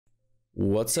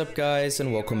What's up guys,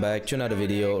 and welcome back to another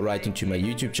video right into my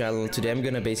YouTube channel. Today I'm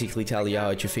gonna basically tell you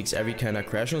how to fix every kind of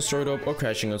crash on startup or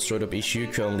crashing on startup issue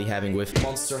you're currently having with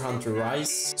Monster Hunter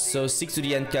Rise. So stick to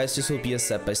the end guys, this will be a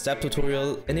step-by-step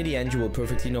tutorial, and in the end you will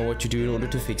perfectly know what to do in order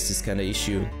to fix this kind of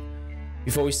issue.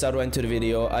 Before we start right into the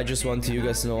video, I just want to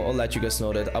let you guys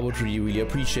know that I would really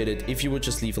appreciate it if you would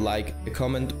just leave a like, a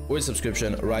comment or a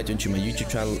subscription right into my YouTube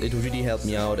channel. It would really help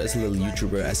me out as a little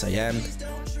YouTuber as I am.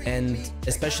 And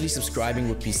especially subscribing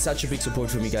would be such a big support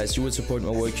for me guys. You would support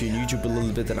my work here in YouTube a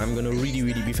little bit, and I'm gonna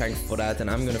really be thankful for that, and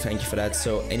I'm gonna thank you for that.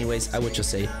 So anyways, I would just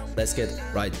say let's get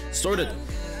right started.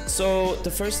 So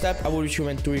the first step I would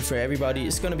recommend doing for everybody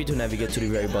is gonna be to navigate to the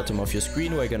very bottom of your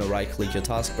screen, where you're gonna right click your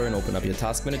taskbar and open up your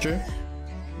task manager.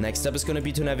 Next step is going to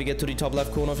be to navigate to the top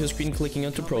left corner of your screen, clicking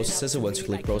onto processes. And once you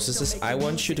click processes, I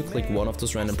want you to click one of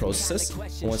those random processes.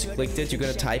 And once you clicked it, you're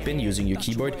going to type in, using your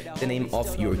keyboard, the name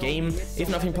of your game. If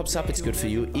nothing pops up, it's good for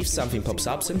you. If something pops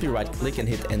up, simply right click and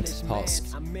hit end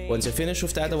task. Once you're finished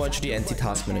with that, I want you to enter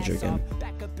task manager again.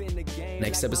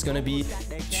 Next step is going to be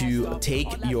to take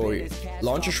your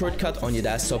launcher shortcut on your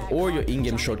desktop or your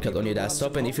in-game shortcut on your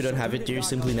desktop, and if you don't have it there,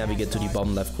 simply navigate to the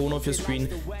bottom left corner of your screen,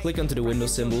 click onto the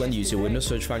Windows symbol and use your Windows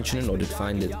search function in order to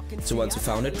find it. So once you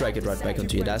found it, drag it right back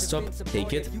onto your desktop,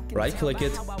 take it, right click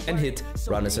it and hit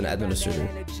run as an administrator.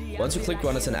 Once you click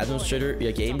run as an administrator,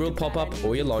 your game will pop up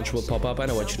or your launcher will pop up,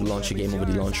 and I want you to launch your game over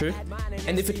the launcher.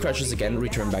 And if it crashes again,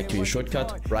 return back to your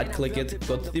shortcut, right click it,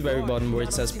 go to the very bottom where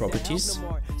it says properties,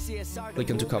 click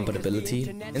into compatibility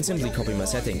and simply copy my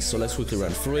settings. So let's quickly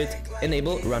run through it.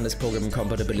 Enable run as program in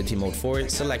compatibility mode 4,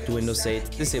 select Windows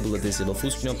 8, disable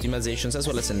full screen optimizations, as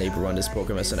well as enable run this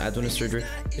program as an administrator,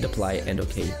 hit apply and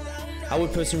OK. I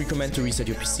would personally recommend to reset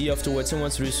your PC afterwards, and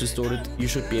once it is restored, you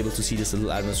should be able to see this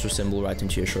little administrator symbol right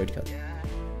into your shortcut.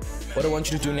 What I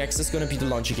want you to do next is going to be to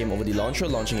launch your game over the launcher,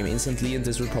 launching game instantly, and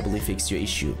this will probably fix your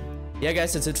issue. Yeah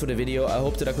guys, that's it for the video. I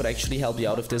hope that I could actually help you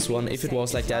out of this one. If it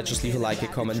was like that, just leave a like, a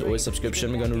comment or a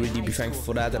subscription. I'm gonna really be thankful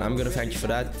for that, and I'm gonna thank you for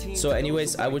that. So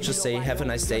anyways, I would just say have a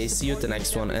nice day, see you at the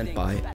next one, and bye.